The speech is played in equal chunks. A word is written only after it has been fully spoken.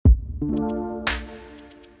Hello,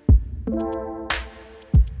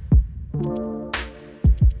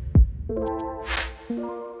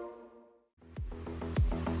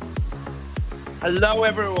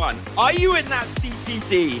 everyone. Are you in that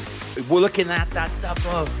CPD? We're looking at that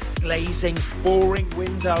double glazing, boring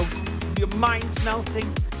window. Your mind's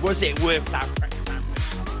melting. Was it worth that bread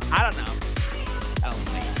sandwich? I don't know. Tell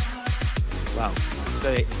me. Well,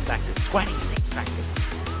 30 seconds, 26 seconds.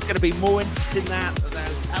 It's going to be more interesting than that,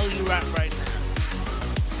 than I'll tell you right now.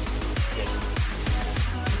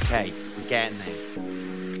 Okay, we're getting there.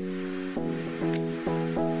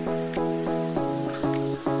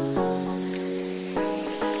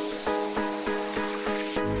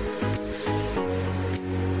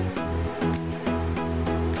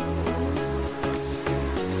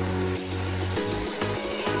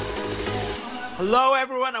 Hello,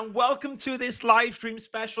 everyone, and welcome to this live stream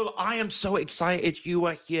special. I am so excited you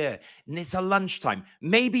are here, and it's a lunchtime.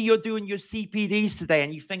 Maybe you're doing your CPDs today,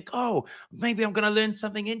 and you think, oh, maybe I'm going to learn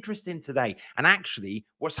something interesting today. And actually,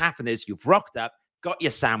 what's happened is you've rocked up, got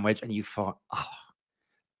your sandwich, and you thought,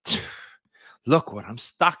 oh, look what I'm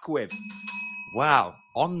stuck with. Well,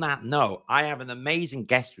 on that note, I have an amazing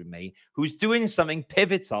guest with me who's doing something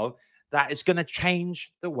pivotal that is going to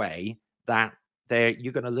change the way that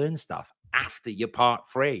you're going to learn stuff after your part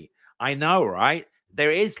 3. I know, right?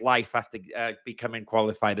 There is life after becoming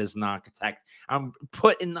qualified as an architect. I'm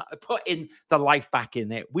putting the life back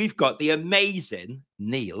in it. We've got the amazing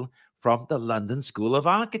Neal from the London School of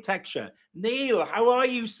Architecture. Neal, how are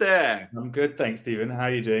you, sir? I'm good, thanks, Stephen. How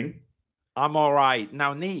are you doing? I'm all right.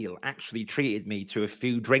 Now, Neal actually treated me to a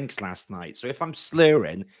few drinks last night. So if I'm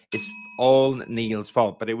slurring, it's all Neal's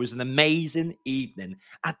fault. But it was an amazing evening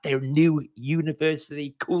at their new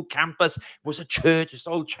university, cool campus. It was a church. It's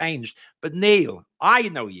all changed. But Neal, I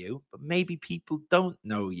know you, but maybe people don't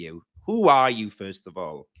know you. Who are you, first of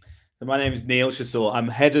all? So my name is Neal Shasore. I'm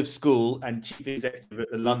head of school and chief executive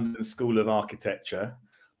at the London School of Architecture,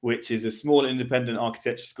 which is a small independent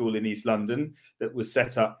architecture school in East London that was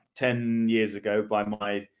set up 10 years ago by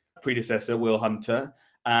my predecessor, Will Hunter.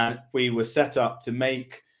 And we were set up to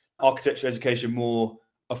make architecture education more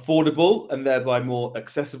affordable and thereby more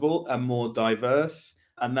accessible and more diverse.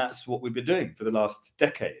 And that's what we've been doing for the last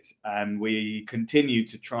decade. And we continue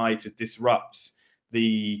to try to disrupt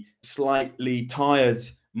the slightly tired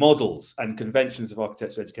models and conventions of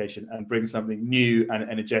architecture education and bring something new and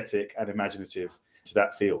energetic and imaginative to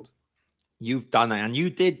that field. You've done it, and you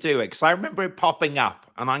did do it, because I remember it popping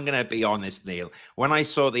up, and I'm going to be honest, Neal. When I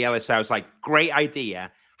saw the LSA, I was like, great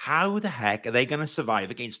idea. How the heck are they going to survive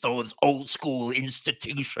against all those old school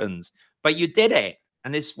institutions? But you did it,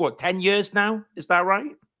 and it's, 10 years now? Is that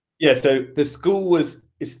right? Yeah, so the school was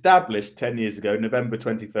established 10 years ago, November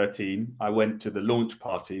 2013. I went to the launch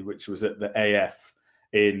party, which was at the AF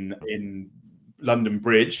in London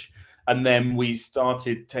Bridge. And then we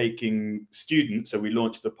started taking students. So we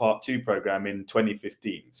launched the Part 2 program in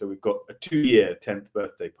 2015. So we've got a 2-year 10th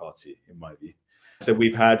birthday party, in my view. So we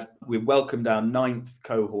welcomed our 9th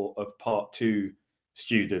cohort of Part 2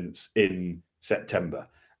 students in September.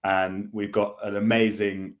 And we've got an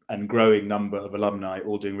amazing and growing number of alumni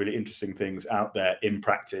all doing really interesting things out there in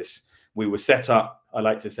practice. We were set up, I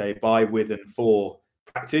like to say, by, with, and for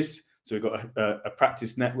practice. So we've got a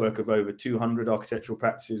practice network of over 200 architectural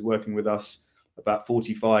practices working with us, about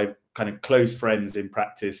 45 kind of close friends in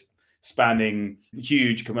practice, spanning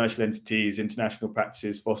huge commercial entities, international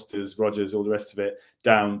practices, Fosters, Rogers, all the rest of it,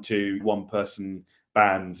 down to one-person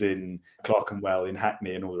bands in Clerkenwell, in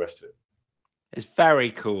Hackney, and all the rest of it. It's very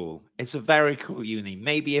cool. It's a very cool uni.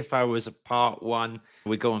 Maybe if I was a Part 1,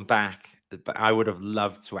 we're going back, but I would have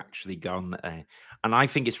loved to actually gone there. And I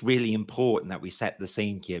think it's really important that we set the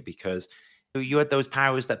scene here, because you had those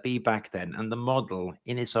powers that be back then, and the model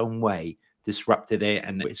in its own way disrupted it.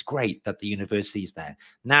 And it's great that the university is there.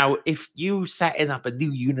 Now, if you setting up a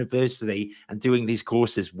new university and doing these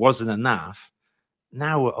courses wasn't enough,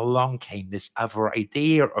 now along came this other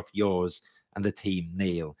idea of yours and the team,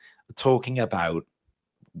 Neal, talking about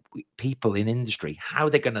people in industry, how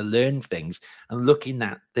they're going to learn things, and looking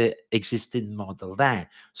at the existing model there.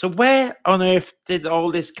 So where on earth did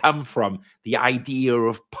all this come from? The idea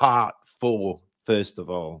of Part 4, first of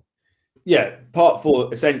all. Yeah, Part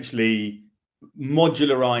 4, essentially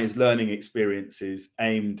modularized learning experiences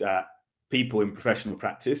aimed at people in professional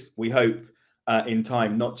practice. We hope in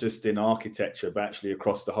time, not just in architecture, but actually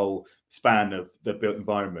across the whole span of the built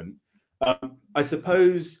environment. I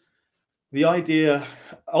suppose the idea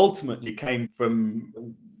ultimately came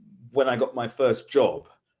from when I got my first job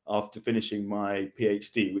after finishing my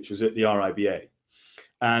PhD, which was at the RIBA.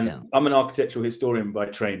 And I'm an architectural historian by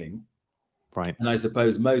training. Right. And I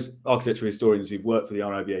suppose most architectural historians who've worked for the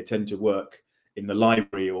RIBA tend to work in the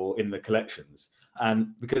library or in the collections.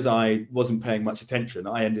 And because I wasn't paying much attention,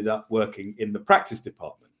 I ended up working in the practice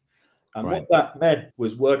department. And Right. what that meant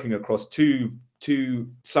was working across two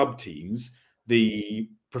sub teams, the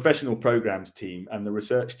professional programs team and the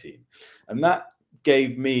research team. And that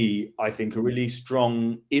gave me, I think, a really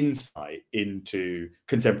strong insight into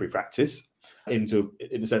contemporary practice, into,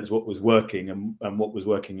 in a sense, what was working and what was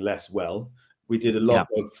working less well. We did a lot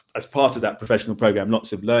of, as part of that professional program,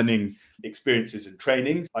 lots of learning experiences and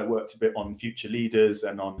trainings. I worked a bit on future leaders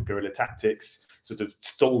and on guerrilla tactics, sort of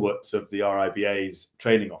stalwarts of the RIBA's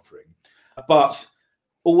training offering. But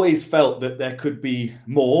always felt that there could be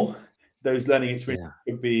more. Those learning experiences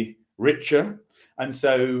could be richer. And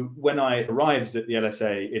so when I arrived at the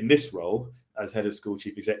LSA in this role as head of school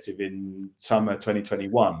chief executive in summer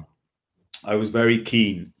 2021, I was very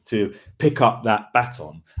keen to pick up that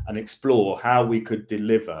baton and explore how we could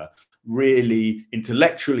deliver really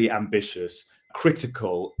intellectually ambitious,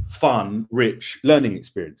 critical, fun, rich learning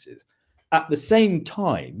experiences. At the same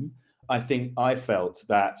time, I think I felt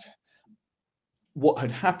that what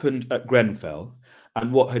had happened at Grenfell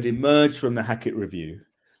and what had emerged from the Hackett Review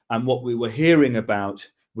and what we were hearing about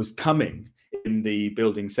was coming in the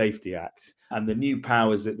Building Safety Act and the new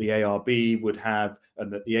powers that the ARB would have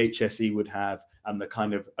and that the HSE would have, and the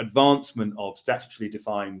kind of advancement of statutorily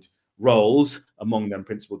defined roles, among them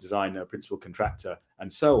principal designer, principal contractor,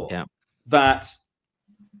 and so on, that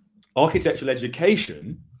architectural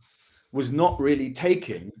education was not really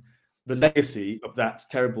taking the legacy of that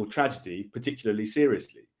terrible tragedy particularly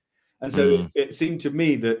seriously. And so it seemed to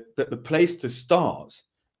me that the place to start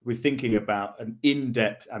with thinking about an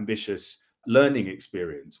in-depth, ambitious learning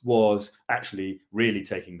experience was actually really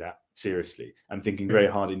taking that seriously and thinking very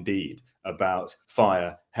hard indeed about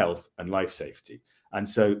fire, health, and life safety. And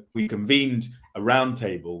so we convened a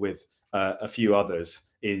roundtable with a few others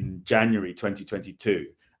in January 2022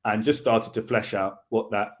 and just started to flesh out what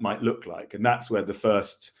that might look like. And that's where the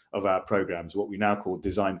first of our programs, what we now call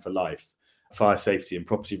Design for Life, Fire Safety and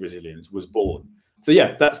Property Resilience, was born. So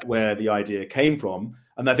yeah, that's where the idea came from.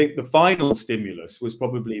 And I think the final stimulus was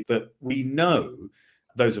probably that we know,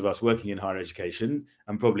 those of us working in higher education,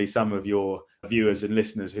 and probably some of your viewers and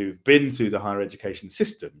listeners who've been through the higher education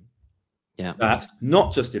system, that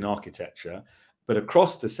not just in architecture, but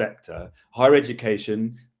across the sector, higher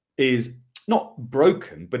education is not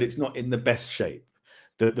broken, but it's not in the best shape.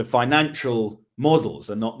 The financial models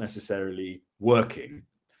are not necessarily working.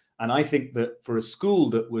 And I think that for a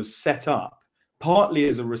school that was set up partly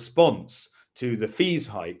as a response to the fees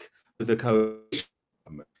hike with the coalition,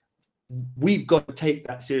 we've got to take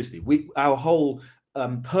that seriously. Our whole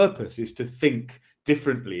purpose is to think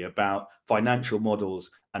differently about financial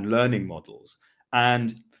models and learning models.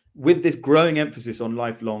 And with this growing emphasis on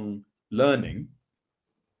lifelong learning,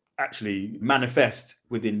 actually manifest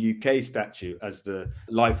within UK statute as the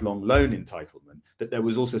lifelong loan entitlement, that there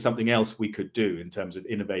was also something else we could do in terms of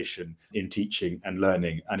innovation in teaching and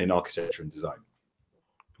learning and in architecture and design.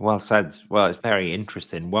 Well said. Well, it's very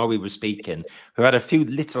interesting. While we were speaking, we had a few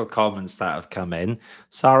little comments that have come in.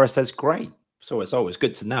 Sarah says, great. So it's always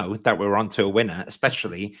good to know that we're on to a winner,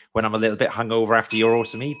 especially when I'm a little bit hungover after your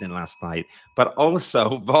awesome evening last night. But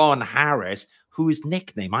also Vaughan Harris, whose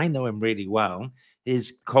nickname, I know him really well,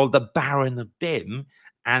 is called the Baron of BIM.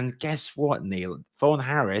 And guess what, Neil? Vaughan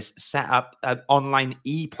Harris set up an online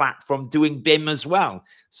e-platform doing BIM as well.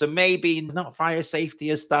 So maybe not fire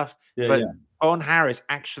safety or stuff, but Vaughan Harris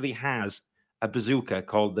actually has a bazooka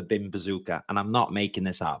called the BIM Bazooka. And I'm not making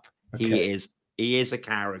this up. Okay. He is a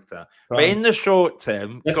character. Right. But in the short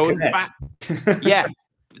term, going back,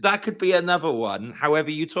 that could be another one. However,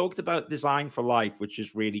 you talked about Design for Life, which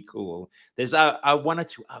is really cool. There's a one or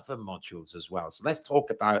two other modules as well. So let's talk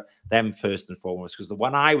about them first and foremost, because the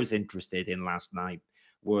one I was interested in last night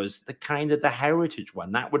was the kind of the heritage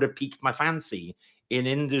one. That would have piqued my fancy in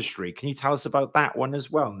industry. Can you tell us about that one as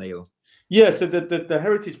well, Neil? Yeah, so the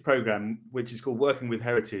heritage program, which is called Working with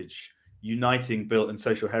Heritage, Uniting Built and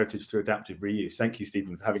Social Heritage through Adaptive Reuse. Thank you,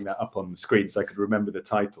 Stephen, for having that up on the screen so I could remember the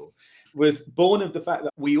title. Was born of the fact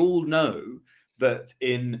that we all know that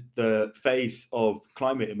in the face of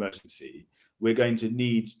climate emergency, we're going to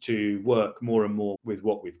need to work more and more with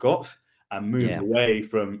what we've got and move away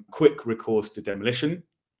from quick recourse to demolition.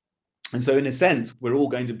 And so in a sense, we're all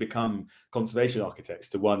going to become conservation architects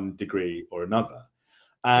to one degree or another.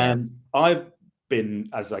 And I've been,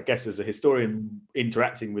 as a historian,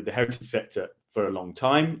 interacting with the heritage sector for a long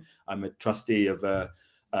time. I'm a trustee of a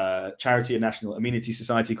charity, a national amenity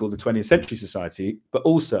society called the 20th Century Society, but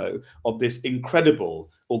also of this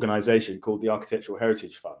incredible organization called the Architectural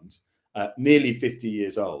Heritage Fund. nearly 50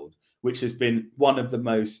 years old, which has been one of the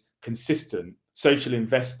most consistent social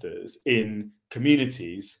investors in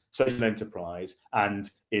communities, social enterprise, and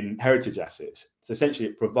in heritage assets. So essentially,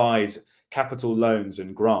 it provides capital loans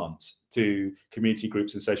and grants to community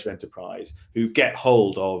groups and social enterprise who get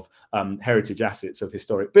hold of heritage assets of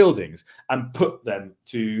historic buildings and put them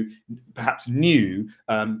to perhaps new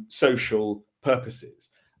social purposes.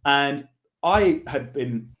 And I had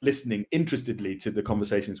been listening interestedly to the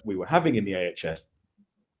conversations we were having in the AHF.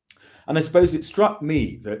 And I suppose it struck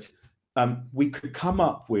me that we could come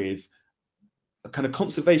up with a kind of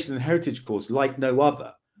conservation and heritage course like no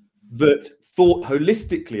other, that thought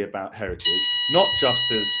holistically about heritage, not just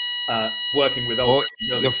as working with old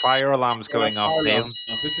buildings. Your fire alarm's going off, Neal.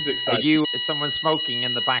 This is exciting. Is someone smoking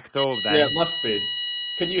in the back door then? Yeah, it must be.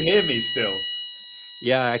 Can you hear me still?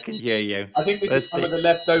 Yeah, I can hear you. I think this is some of the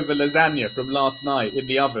leftover lasagna from last night in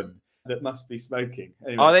the oven that must be smoking.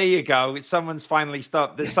 Anyway. Oh, there you go. Someone's finally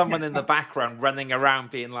stopped. There's someone in the background running around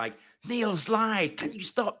being like, Neal's live. Can you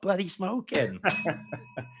stop bloody smoking?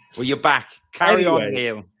 Well, you're back. Carry on,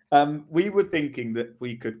 Neal. We were thinking that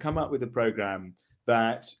we could come up with a program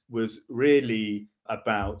that was really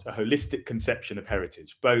about a holistic conception of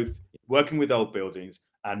heritage, both working with old buildings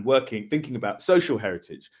and thinking about social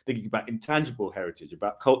heritage, thinking about intangible heritage,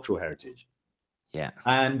 about cultural heritage. Yeah.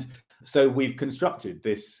 And so we've constructed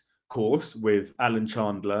this course with Alan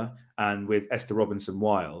Chandler and with Esther Robinson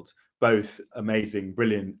Wild, both amazing,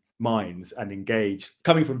 brilliant minds and engaged,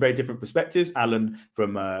 coming from very different perspectives. Alan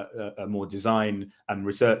from a more design and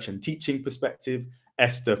research and teaching perspective,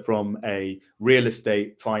 Esther from a real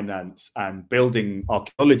estate, finance and building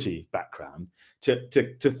archaeology background,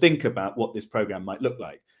 to think about what this program might look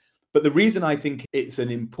like. But the reason I think it's an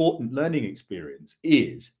important learning experience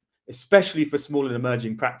is, especially for small and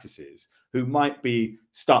emerging practices who might be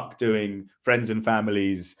stuck doing friends and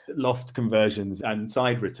families, loft conversions and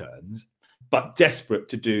side returns, but desperate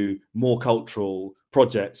to do more cultural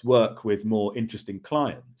projects, work with more interesting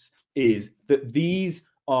clients, is that these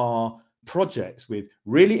are projects with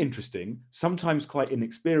really interesting, sometimes quite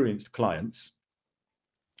inexperienced clients,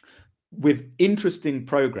 with interesting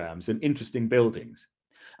programs and interesting buildings.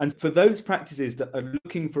 And for those practices that are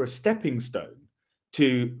looking for a stepping stone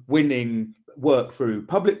to winning work through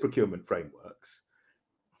public procurement frameworks,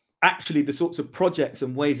 actually the sorts of projects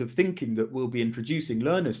and ways of thinking that we'll be introducing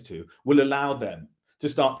learners to will allow them to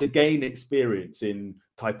start to gain experience in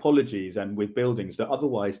typologies and with buildings that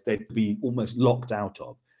otherwise they'd be almost locked out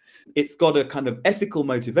of. It's got a kind of ethical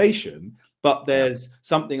motivation, but there's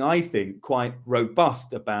something I think quite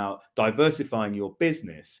robust about diversifying your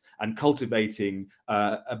business and cultivating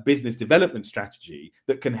a business development strategy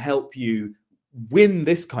that can help you win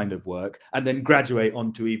this kind of work and then graduate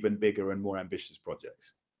onto even bigger and more ambitious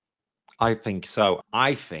projects. I think so.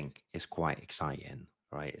 I think it's quite exciting,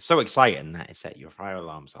 right? It's so exciting that it set your fire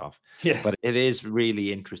alarms off. Yeah. But it is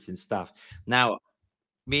really interesting stuff. Now,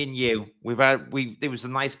 me and you, there was a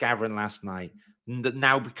nice gathering last night.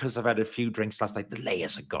 Now, because I've had a few drinks last night, the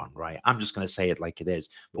layers are gone, right? I'm just going to say it like it is.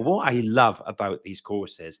 But what I love about these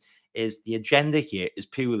courses is the agenda here is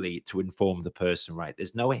purely to inform the person, right?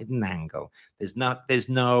 There's no hidden angle. There's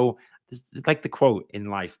like the quote in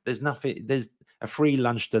life, there's a free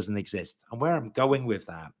lunch doesn't exist. And where I'm going with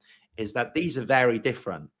that is that these are very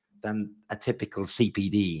different than a typical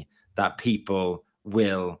CPD that people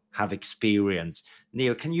will have experienced.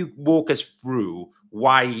 Neal, can you walk us through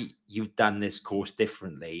why you've done this course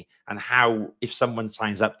differently and how, if someone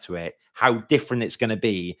signs up to it, how different it's going to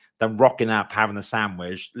be than rocking up, having a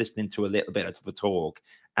sandwich, listening to a little bit of the talk,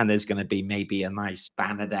 and there's going to be maybe a nice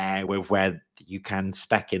banner there with where you can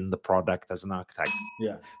spec in the product as an architect?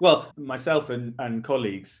 Yeah. Well, myself and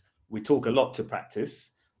colleagues, we talk a lot to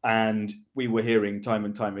practice, and we were hearing time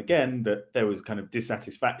and time again that there was kind of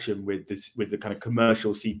dissatisfaction with the kind of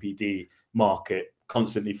commercial CPD market,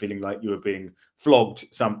 constantly feeling like you were being flogged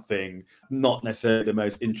something, not necessarily the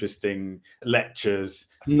most interesting lectures,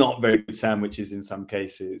 not very good sandwiches in some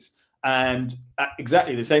cases. And at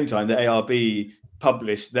exactly the same time, the ARB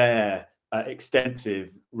published their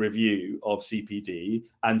extensive review of CPD.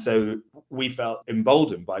 And so we felt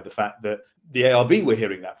emboldened by the fact that the ARB were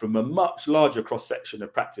hearing that from a much larger cross-section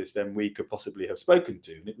of practice than we could possibly have spoken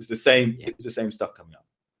to. And it was the same, it was the same stuff coming up.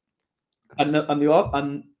 And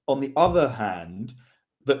on the other hand,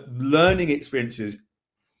 the learning experiences,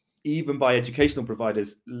 even by educational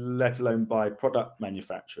providers, let alone by product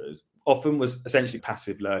manufacturers, often was essentially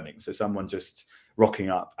passive learning. So someone just rocking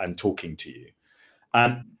up and talking to you.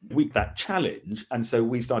 And that challenge. And so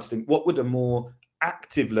we started to think, what would a more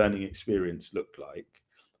active learning experience look like?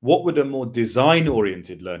 what would a more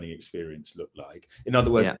design-oriented learning experience look like? In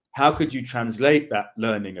other words, how could you translate that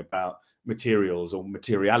learning about materials or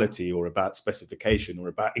materiality or about specification or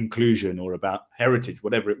about inclusion or about heritage,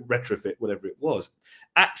 retrofit, whatever it was,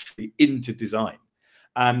 actually into design,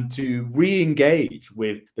 and to re-engage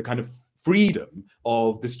with the kind of freedom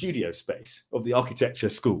of the studio space, of the architecture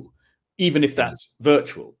school, even if that's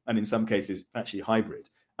virtual and in some cases actually hybrid.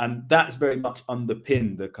 And that's very much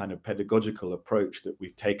underpinned the kind of pedagogical approach that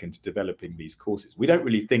we've taken to developing these courses. We don't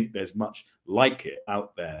really think there's much like it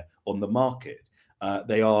out there on the market.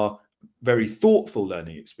 They are very thoughtful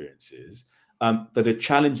learning experiences that are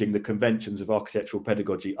challenging the conventions of architectural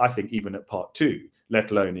pedagogy, I think, even at part 2, let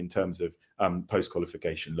alone in terms of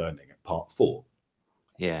post-qualification learning at part 4.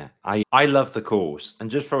 Yeah, I love the course.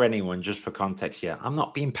 And just for anyone, just for context here, I'm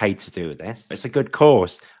not being paid to do this. It's a good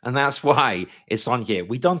course. And that's why it's on here.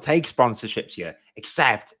 We don't take sponsorships here,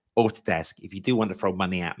 except Autodesk. If you do want to throw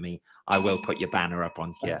money at me, I will put your banner up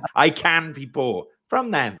on here. I can be bought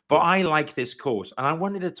from them. But I like this course. And I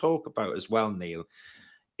wanted to talk about as well, Neal,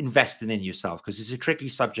 investing in yourself, because it's a tricky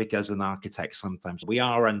subject as an architect. Sometimes we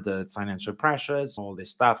are under financial pressures, all this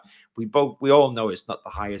stuff. We all know it's not the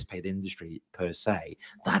highest paid industry per se.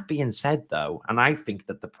 That being said, though, and I think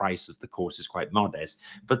that the price of the course is quite modest,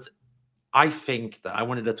 but I think that I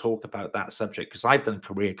wanted to talk about that subject because I've done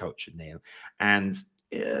career coaching, Neal, and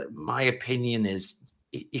my opinion is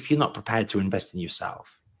if you're not prepared to invest in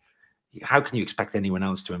yourself, how can you expect anyone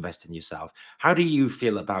else to invest in yourself? How do you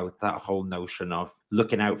feel about that whole notion of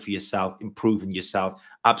looking out for yourself, improving yourself,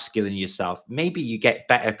 upskilling yourself? Maybe you get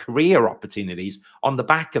better career opportunities on the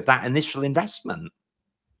back of that initial investment.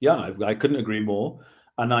 Yeah, I couldn't agree more.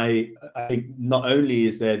 And I think not only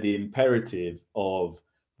is there the imperative of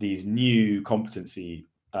these new competency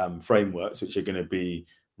frameworks, which are going to be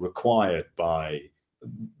required by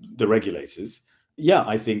the regulators. Yeah,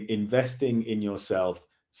 I think investing in yourself,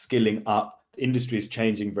 skilling up, the industry is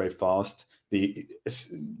changing very fast. The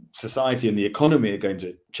society and the economy are going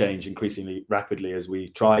to change increasingly rapidly as we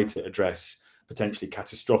try to address potentially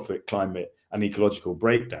catastrophic climate and ecological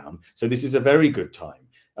breakdown. So this is a very good time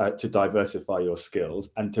to diversify your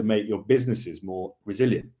skills and to make your businesses more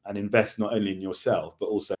resilient and invest not only in yourself, but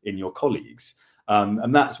also in your colleagues.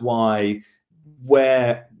 And that's why we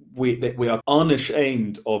are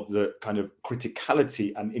unashamed of the kind of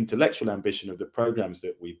criticality and intellectual ambition of the programs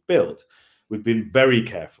that we've built. We've been very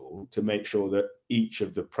careful to make sure that each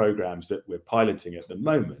of the programs that we're piloting at the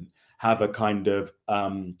moment have a kind of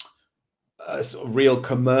a sort of real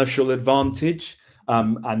commercial advantage,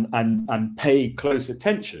 and pay close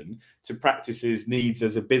attention to practices' needs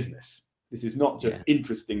as a business. This is not just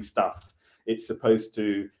interesting stuff. It's supposed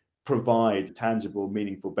to provide tangible,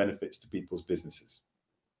 meaningful benefits to people's businesses.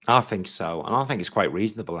 I think so. And I think it's quite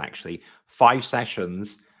reasonable, actually. 5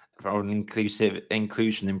 sessions for an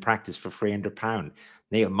inclusion in practice for £300.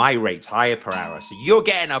 Neal, my rate's higher per hour. So you're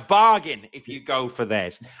getting a bargain if you go for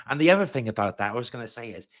this. And the other thing about that I was going to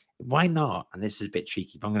say is, why not? And this is a bit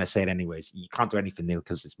cheeky, but I'm going to say it anyways. You can't do anything, Neal,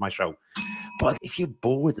 because it's my show. But if you're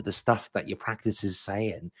bored of the stuff that your practice is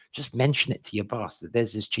saying, just mention it to your boss that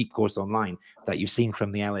there's this cheap course online that you've seen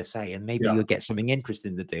from the LSA, and maybe you'll get something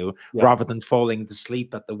interesting to do rather than falling to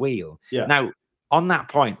sleep at the wheel. Now, on that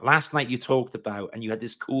point, last night you talked about, and you had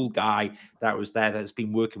this cool guy that was there that's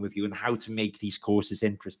been working with you on how to make these courses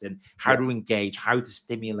interesting, how to engage, how to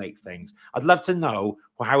stimulate things. I'd love to know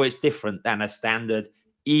how it's different than a standard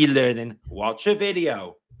e-learning, watch a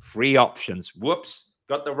video, free options. Whoops,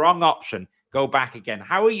 got the wrong option. Go back again.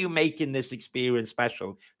 How are you making this experience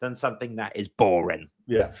special than something that is boring?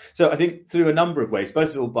 Yeah. So I think through a number of ways.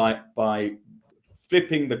 First of all, by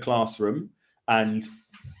flipping the classroom and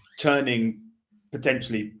turning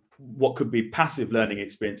potentially what could be passive learning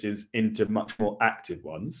experiences into much more active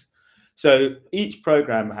ones. So each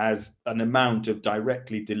program has an amount of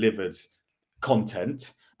directly delivered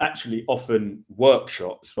content, actually often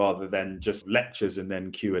workshops rather than just lectures and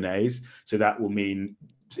then Q&As. So that will mean,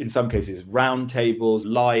 in some cases, roundtables,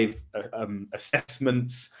 live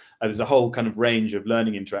assessments. There's a whole kind of range of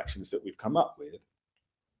learning interactions that we've come up with.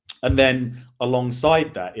 And then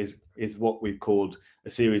alongside that is what we've called a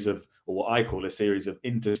series of, or what I call a series of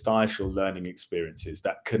interstitial learning experiences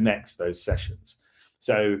that connects those sessions.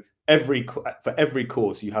 So for every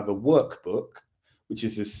course, you have a workbook, which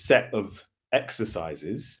is a set of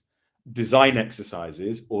exercises, design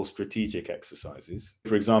exercises or strategic exercises.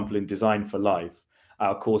 For example, in Design for Life,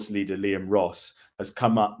 our course leader, Liam Ross, has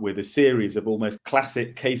come up with a series of almost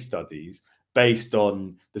classic case studies based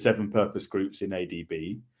on the 7 purpose groups in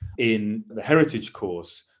ADB. In the Heritage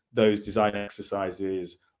course, those design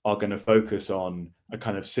exercises are going to focus on a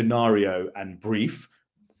kind of scenario and brief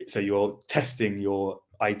So you're testing your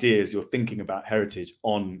ideas, you're thinking about heritage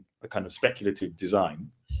on a kind of speculative design.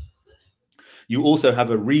 You also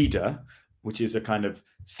have a reader, which is a kind of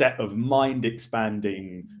set of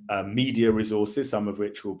mind-expanding media resources, some of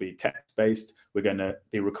which will be text-based. We're going to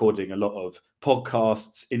be recording a lot of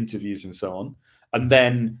podcasts, interviews, and so on. And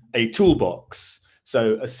then a toolbox,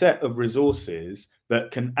 so a set of resources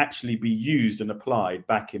that can actually be used and applied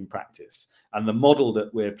back in practice. And the model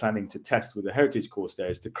that we're planning to test with the heritage course there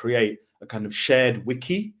is to create a kind of shared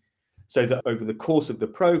wiki, so that over the course of the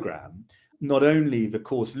program, not only the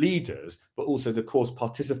course leaders, but also the course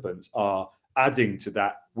participants are adding to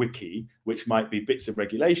that wiki, which might be bits of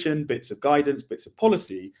regulation, bits of guidance, bits of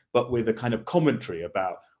policy, but with a kind of commentary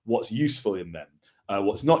about what's useful in them,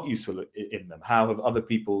 what's not useful in them, how have other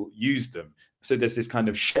people used them. So there's this kind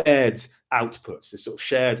of shared outputs, this sort of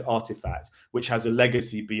shared artifact, which has a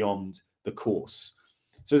legacy beyond the course.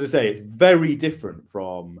 So as I say, it's very different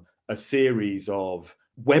from a series of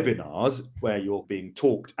webinars where you're being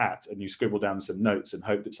talked at and you scribble down some notes and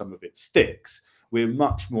hope that some of it sticks. We're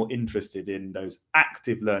much more interested in those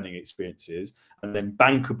active learning experiences and then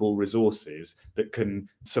bankable resources that can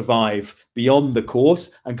survive beyond the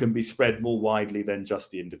course and can be spread more widely than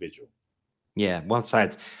just the individual. Yeah, well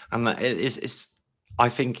said. And it's I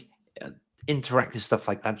think interactive stuff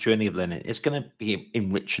like that journey of learning is going to be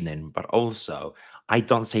enriching, but also I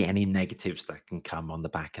don't see any negatives that can come on the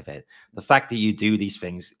back of it. The fact that you do these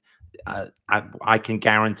things, I can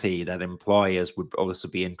guarantee that employers would also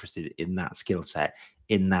be interested in that skill set,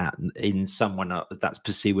 in someone that's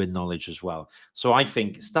pursuing knowledge as well. So I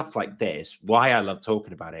think stuff like this, why I love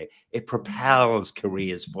talking about it, it propels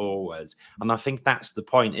careers forwards. And I think that's the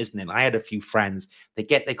point, isn't it? I had a few friends, they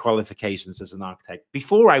get their qualifications as an architect.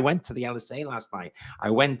 Before I went to the LSA last night, I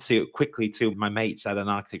went quickly to my mates at an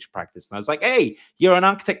architecture practice, and I was like, hey, you're an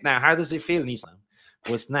architect now, how does it feel? And he's like,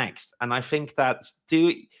 what's next? And I think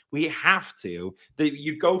we have to,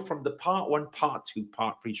 you go from the part 1, part 2,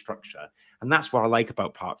 part 3 structure. And that's what I like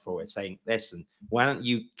about part 4. It's saying, listen, why don't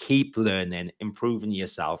you keep learning, improving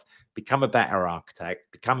yourself, become a better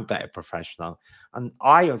architect, become a better professional. And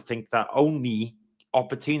I think that only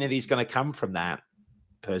opportunity is going to come from that,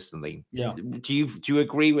 personally. Yeah. Do you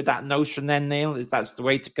agree with that notion then, Neal? Is that's the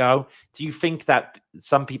way to go? Do you think that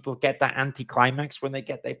some people get that anticlimax when they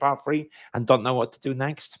get their part 3 and don't know what to do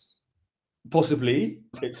next? Possibly.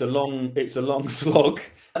 It's a long slog.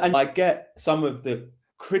 And I get some of the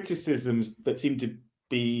criticisms that seem to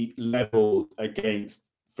be leveled against,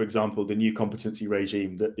 for example, the new competency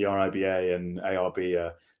regime that the RIBA and ARB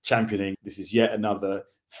are championing. This is yet another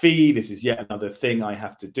fee. This is yet another thing I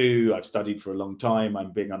have to do. I've studied for a long time.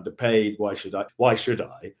 I'm being underpaid. Why should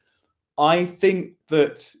I? I think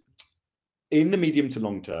that in the medium to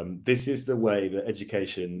long term, this is the way that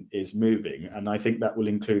education is moving. And I think that will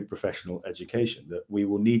include professional education, that we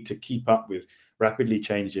will need to keep up with rapidly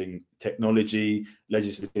changing technology,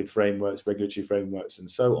 legislative frameworks, regulatory frameworks, and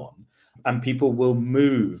so on. And people will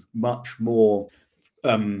move much more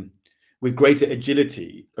with greater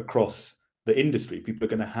agility across the industry. People are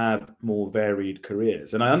going to have more varied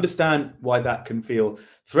careers. And I understand why that can feel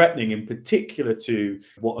threatening, in particular to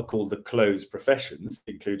what are called the closed professions,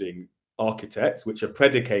 including architects, which are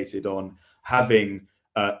predicated on having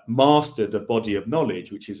mastered a body of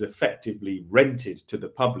knowledge which is effectively rented to the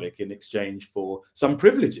public in exchange for some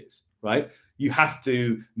privileges, right? You have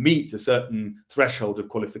to meet a certain threshold of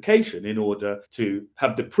qualification in order to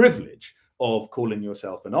have the privilege of calling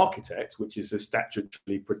yourself an architect, which is a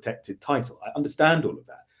statutorily protected title. I understand all of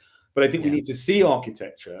that. But I think we need to see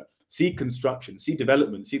architecture, see construction, see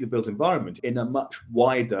development, see the built environment in a much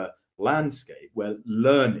wider landscape where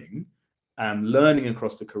learning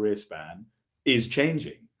across the career span is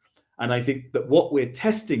changing. And I think that what we're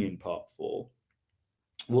testing in part 4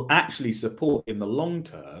 will actually support in the long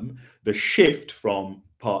term the shift from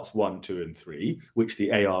parts 1, 2, and 3, which the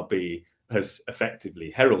ARB has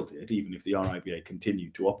effectively heralded, even if the RIBA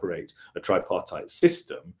continue to operate a tripartite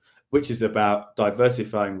system, which is about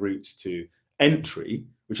diversifying routes to entry,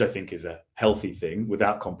 which I think is a healthy thing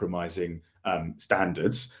without compromising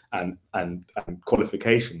standards and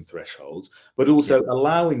qualification thresholds, but also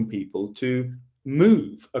allowing people to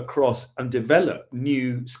move across and develop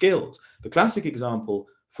new skills. The classic example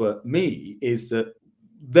for me is that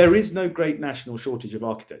there is no great national shortage of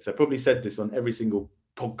architects. I probably said this on every single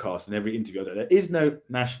podcast and every interview. There is no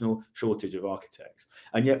national shortage of architects.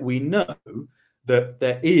 And yet we know that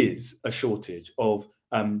there is a shortage of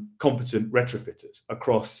competent retrofitters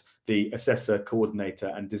across the assessor,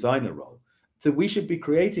 coordinator, and designer role. So we should be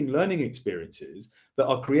creating learning experiences that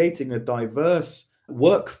are creating a diverse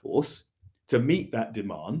workforce to meet that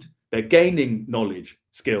demand, They're gaining knowledge,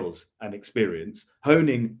 skills, and experience,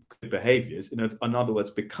 honing good behaviors, in other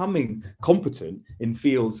words, becoming competent in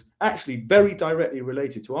fields actually very directly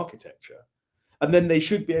related to architecture. And then they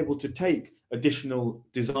should be able to take additional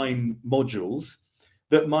design modules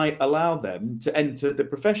that might allow them to enter the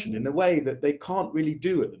profession in a way that they can't really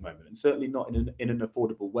do at the moment, and certainly not in an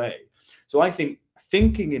affordable way. So I think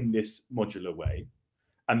thinking in this modular way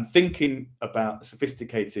and thinking about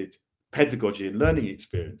sophisticated pedagogy and learning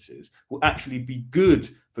experiences will actually be good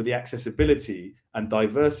for the accessibility and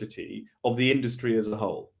diversity of the industry as a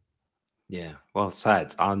whole. Yeah, well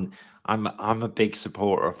said. I'm a big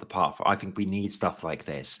supporter of the path. I think we need stuff like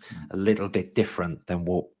this, a little bit different than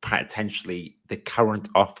what potentially the current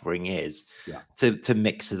offering is, to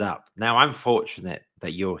mix it up. Now, I'm fortunate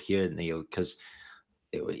that you're here, Neal, because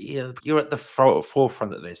you're at the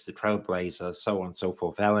forefront of this, the trailblazer, so on and so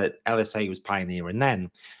forth. LSA was pioneering then,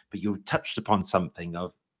 but you touched upon something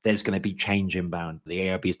of there's going to be change inbound. The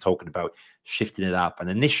ARB is talking about shifting it up. And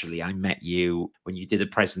initially, I met you when you did a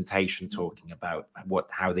presentation talking about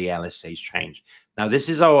how the LSA's changed. Now, this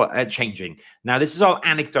is all changing. Now, this is all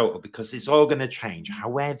anecdotal because it's all going to change.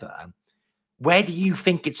 However, where do you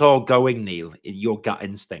think it's all going, Neal, in your gut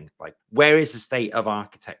instinct? Like, where is the state of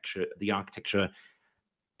the architecture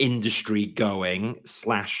industry going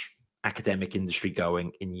 / academic industry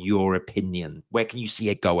going, in your opinion? Where can you see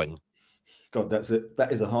it going? God,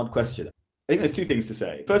 that is a hard question. I think there's two things to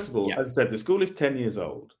say. First of all, as I said, the school is 10 years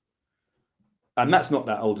old, and that's not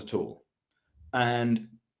that old at all. And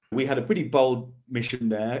we had a pretty bold mission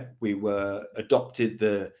there. We adopted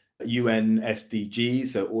the UN SDGs,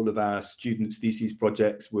 so all of our students' thesis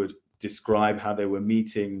projects would describe how they were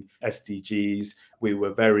meeting SDGs. We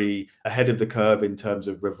were very ahead of the curve in terms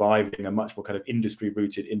of reviving a much more kind of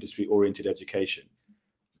industry-rooted, industry-oriented education.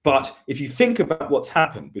 But if you think about what's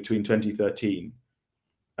happened between 2013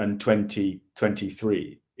 and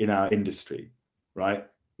 2023 in our industry, right?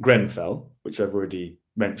 Grenfell, which I've already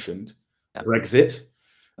mentioned, Brexit,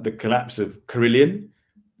 the collapse of Carillion,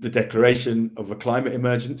 the declaration of a climate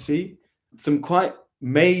emergency, some quite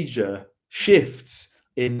major shifts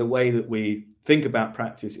in the way that we think about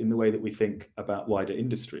practice, in the way that we think about wider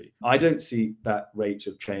industry. I don't see that rate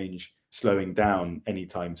of change slowing down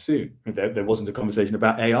anytime soon. There wasn't a conversation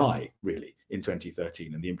about AI really in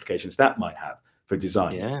 2013 and the implications that might have for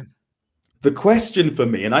design. Yeah. The question for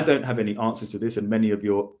me, and I don't have any answers to this, and many of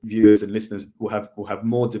your viewers and listeners will have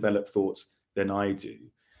more developed thoughts than I do,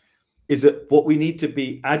 is that what we need to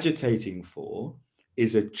be agitating for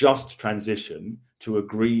is a just transition to a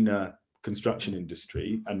greener construction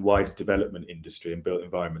industry and wider development industry and built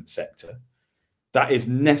environment sector. That is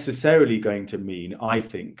necessarily going to mean, I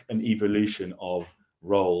think, an evolution of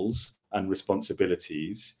roles and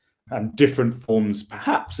responsibilities and different forms,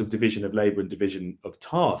 perhaps, of division of labor and division of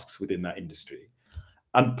tasks within that industry.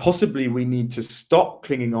 And possibly we need to stop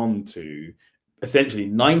clinging on to essentially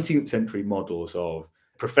 19th century models of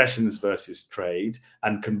professions versus trade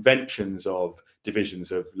and conventions of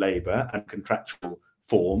divisions of labor and contractual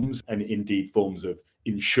forms and indeed forms of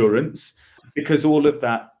insurance, because all of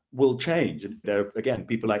that will change. And there, again,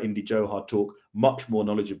 people like Indy Johar talk much more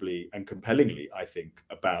knowledgeably and compellingly, I think,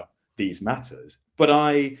 about these matters. But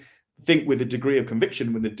I think with a degree of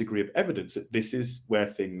conviction, with a degree of evidence, that this is where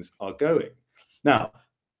things are going. Now,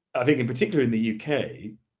 I think in particular in the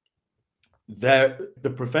UK, the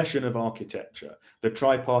profession of architecture, the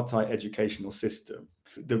tripartite educational system,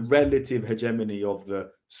 the relative hegemony of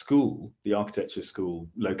the school, the architecture school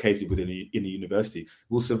located within in a university,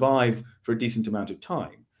 will survive for a decent amount of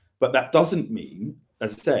time. But that doesn't mean,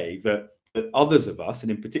 as I say, that others of us,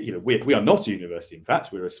 and in particular, we are not a university. In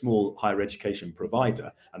fact, we're a small higher education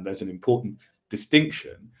provider, and there's an important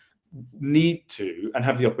distinction, need to and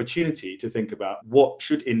have the opportunity to think about what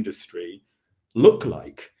should industry look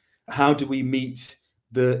like? How do we meet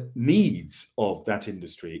the needs of that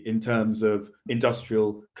industry in terms of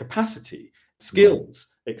industrial capacity, skills,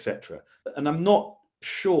 etc.? And I'm not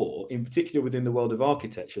sure, in particular within the world of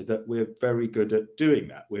architecture, that we're very good at doing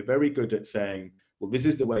that. We're very good at saying, well, this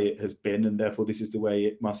is the way it has been, and therefore this is the way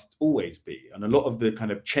it must always be. And a lot of the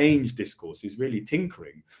kind of change discourse is really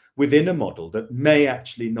tinkering within a model that may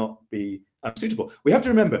actually not be suitable. We have to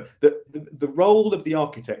remember that the role of the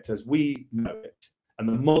architect as we know it and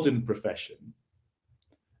the modern profession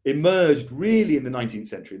emerged really in the 19th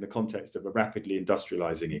century in the context of a rapidly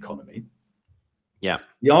industrializing economy. Yeah.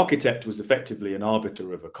 The architect was effectively an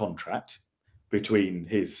arbiter of a contract between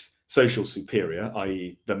his social superior,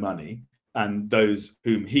 i.e. the money, and those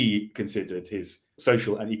whom he considered his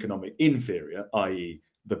social and economic inferior, i.e.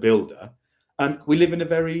 the builder. And we live in a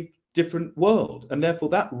very different world. And therefore,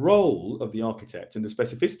 that role of the architect and the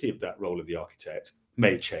specificity of that role of the architect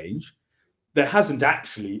may change. There hasn't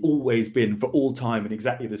actually always been, for all time in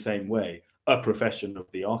exactly the same way, a profession of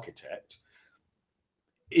the architect.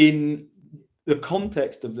 In the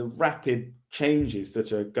context of the rapid changes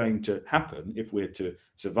that are going to happen if we're to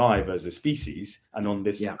survive as a species and on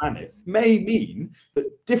this planet, may mean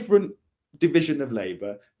that different division of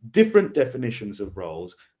labor, different definitions of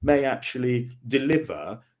roles may actually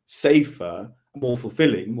deliver safer, more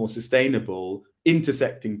fulfilling, more sustainable,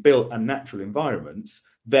 intersecting built and natural environments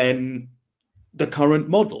than the current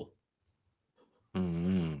model.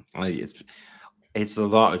 It's a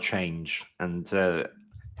lot of change, and I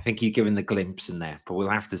think you're giving the glimpse in there, but we'll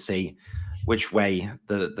have to see which way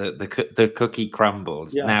the cookie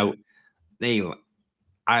crumbles. Now, Neal,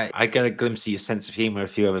 I get a glimpse of your sense of humor, a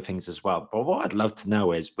few other things as well. But what I'd love to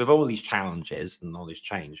know is, with all these challenges and all this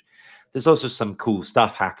change, there's also some cool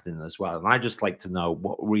stuff happening as well. And I just like to know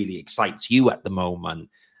what really excites you at the moment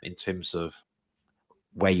in terms of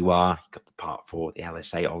where you are. You've got the Part 4, the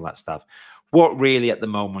LSA, all that stuff. What really at the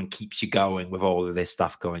moment keeps you going with all of this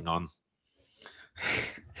stuff going on?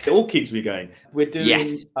 It all keeps me going. We're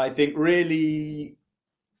doing, I think, really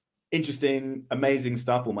interesting, amazing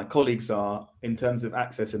stuff, or my colleagues are, in terms of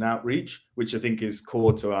access and outreach, which I think is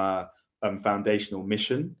core to our foundational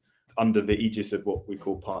mission under the aegis of what we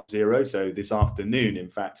call Part 0. So this afternoon, in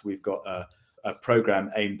fact, we've got a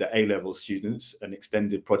program aimed at A-level students, an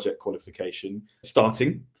extended project qualification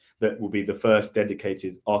starting, that will be the first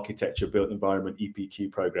dedicated architecture built environment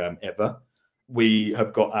EPQ program ever. We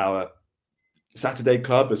have got our Saturday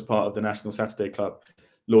Club as part of the National Saturday Club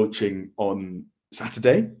launching on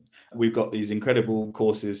Saturday. We've got these incredible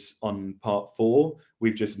courses on Part 4.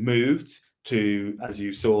 We've just moved to, as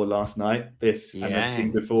you saw last night, this, and I've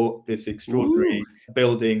seen before, this extraordinary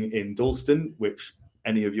building in Dalston, which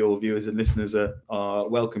any of your viewers and listeners are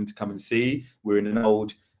welcome to come and see. We're in an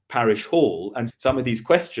old parish hall, and some of these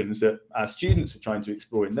questions that our students are trying to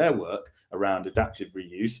explore in their work around adaptive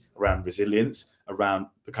reuse, around resilience, around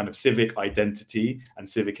the kind of civic identity and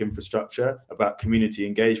civic infrastructure, about community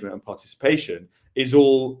engagement and participation,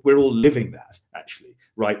 we're all living that actually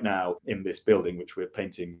right now in this building, which we're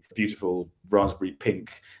painting beautiful raspberry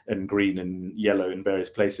pink and green and yellow in various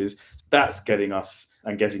places. That's getting us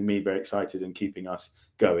and getting me very excited and keeping us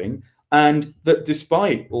going. And that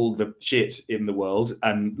despite all the shit in the world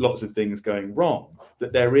and lots of things going wrong,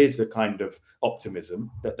 that there is a kind of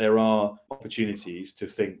optimism, that there are opportunities to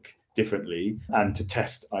think differently and to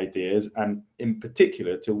test ideas, and in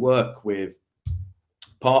particular to work with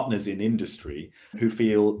partners in industry who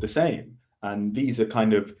feel the same. And these are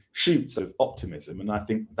kind of shoots of optimism. And I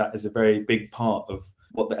think that is a very big part of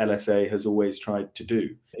what the LSA has always tried to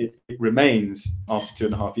do. It remains, after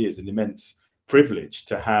 2.5 years, an immense privilege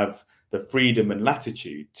to have the freedom and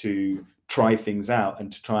latitude to try things out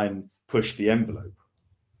and to try and push the envelope.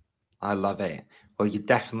 I love it. Well, you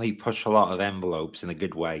definitely push a lot of envelopes in a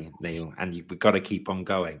good way, Neal, and we've got to keep on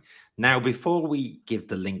going. Now, before we give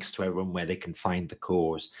the links to everyone where they can find the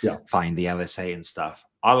course, find the LSA and stuff,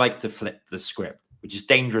 I like to flip the script, which is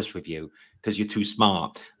dangerous with you because you're too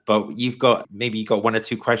smart. But maybe you got 1 or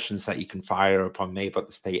 2 questions that you can fire upon me about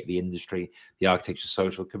the state of the industry, the architecture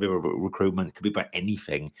social, could be about recruitment, could be about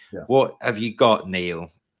anything. What have you got,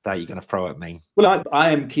 Neal, that you're going to throw at me? Well, I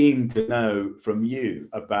am keen to know from you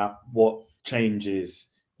about what changes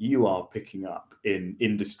you are picking up in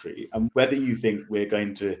industry and whether you think we're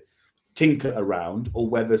going to tinker around or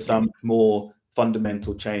whether some more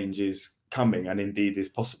fundamental change is coming and indeed is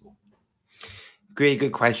possible. Great,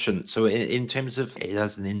 good question. So in terms of it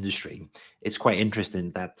as an industry, it's quite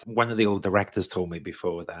interesting that one of the old directors told me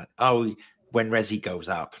before that, when resi goes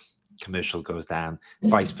up, commercial goes down,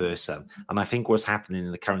 vice versa. And I think what's happening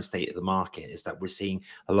in the current state of the market is that we're seeing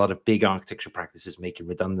a lot of big architecture practices making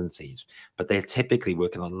redundancies, but they're typically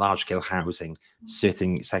working on large scale housing,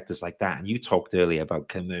 certain sectors like that. And you talked earlier about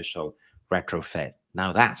commercial retrofit.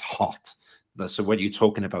 Now that's hot. So when you're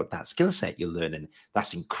talking about that skill set you're learning,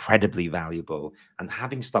 that's incredibly valuable. And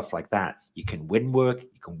having stuff like that, you can win work,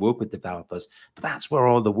 you can work with developers, but that's where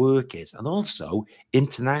all the work is. And also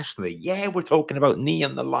internationally, we're talking about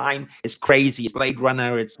Neon the Line. It's crazy. It's Blade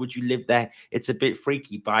Runner. It's Would You Live There? It's a bit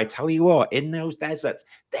freaky, but I tell you what, in those deserts,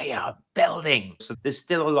 they are building. So there's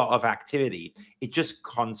still a lot of activity. It just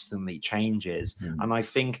constantly changes. And I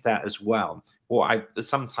think that as well,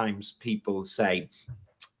 sometimes people say,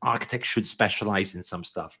 architects should specialize in some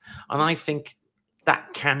stuff. And I think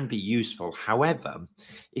that can be useful. However,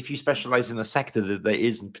 if you specialize in a sector that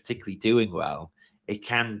isn't particularly doing well, it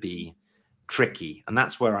can be tricky. And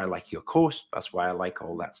that's where I like your course. That's why I like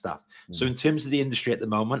all that stuff. So in terms of the industry at the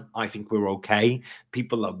moment, I think we're okay.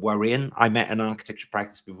 People are worrying. I met an architecture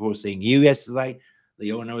practice before seeing you yesterday.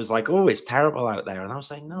 The owner was like, oh, it's terrible out there. And I was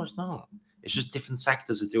saying, no, it's not. It's just different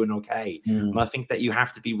sectors are doing okay. And I think that you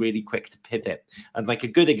have to be really quick to pivot. And like a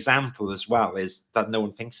good example as well is that no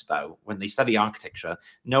one thinks about when they study architecture,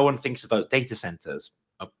 no one thinks about data centers.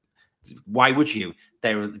 Why would you?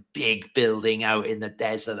 They're a big building out in the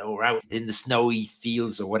desert or out in the snowy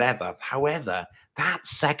fields or whatever. However, that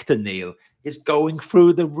sector, Neal, is going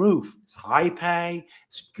through the roof. It's high pay,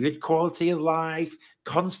 it's good quality of life,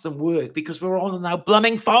 constant work, because we're all on our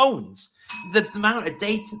blooming phones. The amount of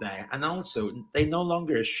data there, and also they no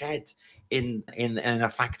longer a shed in a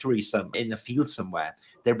factory, in the field somewhere.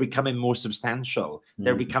 They're becoming more substantial.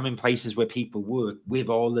 They're becoming places where people work with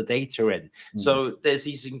all the data in. So there's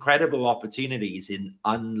these incredible opportunities in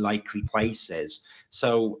unlikely places.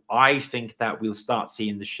 So I think that we'll start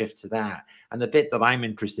seeing the shift to that. And the bit that I'm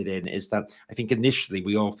interested in is that I think initially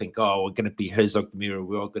we all think, oh, we're going to be Herzog Mura,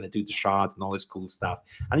 we're all going to do the Shard and all this cool stuff.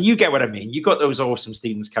 And you get what I mean. You got those awesome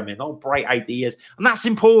students come in, all bright ideas, and that's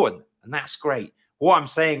important and that's great. What I'm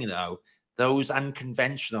saying though, those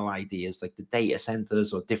unconventional ideas like the data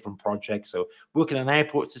centers or different projects or working on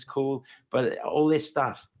airports is cool, but all this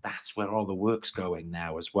stuff, that's where all the work's going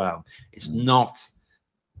now as well. It's not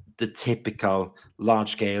the typical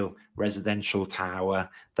large-scale residential tower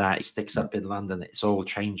that sticks up in London. It's all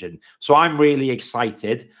changing. So I'm really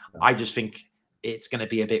excited. I just think it's going to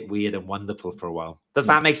be a bit weird and wonderful for a while. Does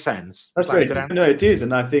that make sense? That's great. No, it is.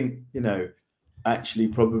 And I think, actually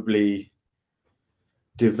probably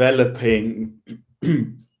developing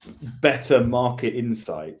better market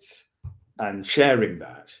insights and sharing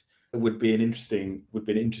that would be an interesting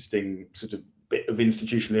sort of bit of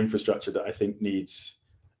institutional infrastructure that I think needs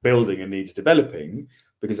building and needs developing,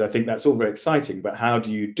 because I think that's all very exciting. But how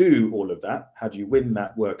do you do all of that? How do you win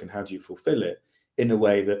that work, and how do you fulfill it in a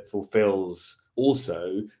way that fulfills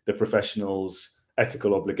also the professionals'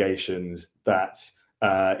 ethical obligations, that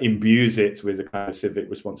imbues it with a kind of civic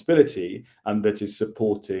responsibility, and that is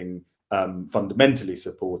fundamentally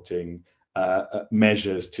supporting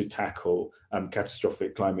measures to tackle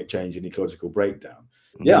catastrophic climate change and ecological breakdown?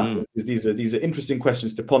 These are interesting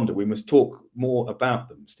questions to ponder. We must talk more about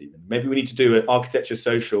them, Stephen. Maybe we need to do an Architecture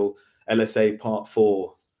Social LSA Part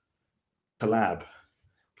 4 collab.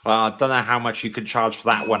 Well, I don't know how much you could charge for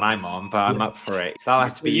that one I'm on, but I'm up for it. That'll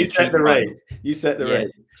have to be you set the rate. You set the rate.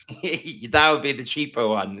 That would be the cheaper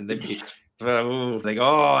one. And I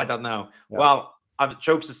don't know. Yeah. Well,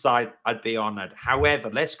 jokes aside, I'd be honored. However,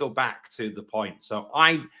 let's go back to the point. So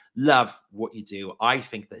I love what you do. I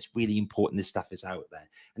think that's really important. This stuff is out there.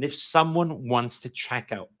 And if someone wants to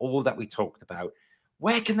check out all that we talked about,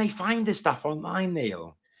 where can they find this stuff online,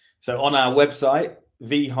 Neal? So on our website,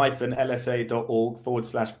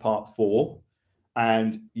 the-lsa.org/part 4.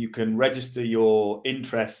 And you can register your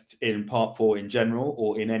interest in Part 4 in general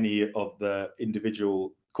or in any of the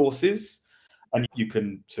individual courses. And you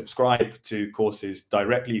can subscribe to courses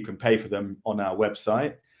directly. You can pay for them on our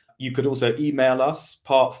website. You could also email us,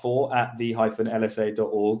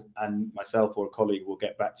 part4@the-lsa.org, and myself or a colleague will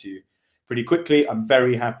get back to you pretty quickly. I'm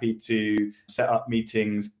very happy to set up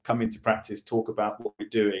meetings, come into practice, talk about what we're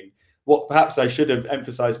doing. What perhaps I should have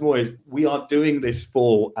emphasized more is we are doing this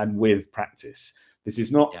for and with practice. This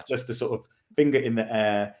is not just a sort of finger in the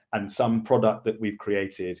air and some product that we've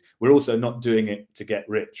created. We're also not doing it to get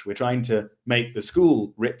rich. We're trying to make the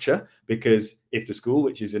school richer, because if the school,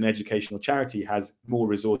 which is an educational charity, has more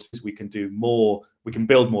resources, we can do more, we can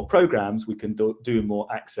build more programs, we can do more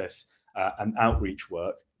access and outreach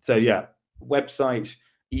work. So website,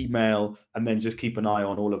 email, and then just keep an eye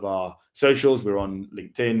on all of our socials. We're on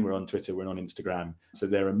LinkedIn, we're on Twitter, we're on Instagram. So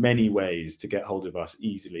there are many ways to get hold of us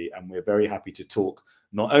easily. And we're very happy to talk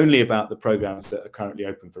not only about the programs that are currently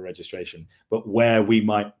open for registration, but where we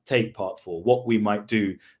might take Part 4, what we might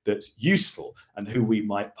do that's useful, and who we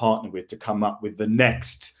might partner with to come up with the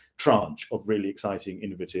next tranche of really exciting,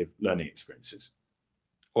 innovative learning experiences.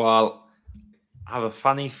 Well, I have a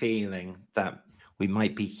funny feeling that we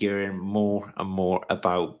might be hearing more and more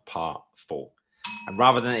about Part 4. And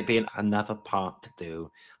rather than it being another part to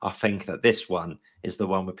do, I think that this one is the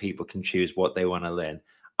one where people can choose what they want to learn,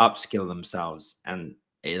 upskill themselves, and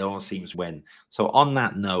it all seems win. So on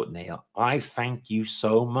that note, Neal, I thank you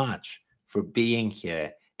so much for being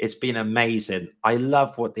here. It's been amazing. I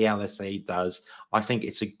love what the LSA does. I think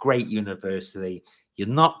it's a great university. You're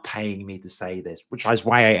not paying me to say this, which is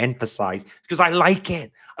why I emphasize, because I like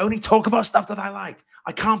it. I only talk about stuff that I like.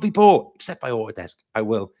 I can't be bought, except by Autodesk. I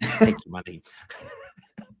will take your money.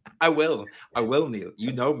 I will, Neil.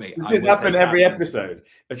 You know me. Does I this will happen take that every one. episode?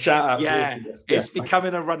 A shout out to all Yeah, of us. it's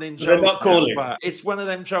becoming a running But they're joke not now, calling. but it's one of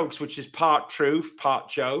them jokes which is part truth, part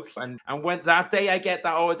joke. And when that day I get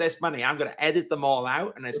that, oh, there's money, I'm going to edit them all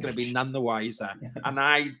out and it's going to be none the wiser. And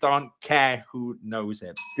I don't care who knows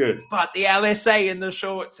it. Good. But the LSA in the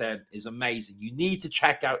short term is amazing. You need to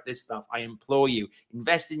check out this stuff. I implore you,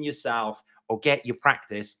 invest in yourself or get your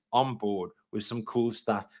practice on board with some cool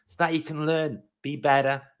stuff so that you can learn, be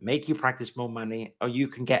better, make your practice more money, or you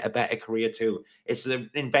can get a better career too. It's an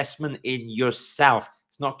investment in yourself.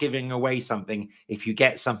 It's not giving away something if you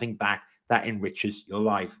get something back that enriches your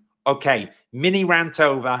life. Okay, mini rant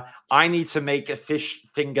over. I need to make a fish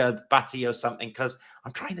finger butty or something because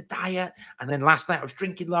I'm trying to diet. And then last night I was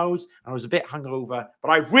drinking loads and I was a bit hungover. But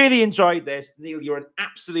I really enjoyed this. Neal, you're an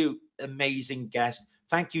absolute amazing guest.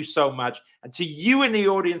 Thank you so much. And to you in the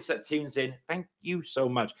audience that tunes in, thank you so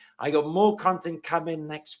much. I got more content coming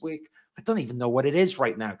next week. I don't even know what it is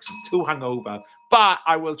right now because I'm too hungover. But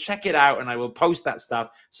I will check it out and I will post that stuff.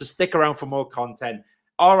 So stick around for more content.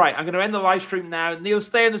 All right, I'm going to end the live stream now. Neal,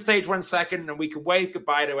 stay on the stage 1 second and we can wave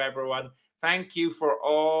goodbye to everyone. Thank you for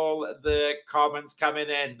all the comments coming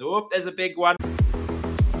in. Oh, there's a big one.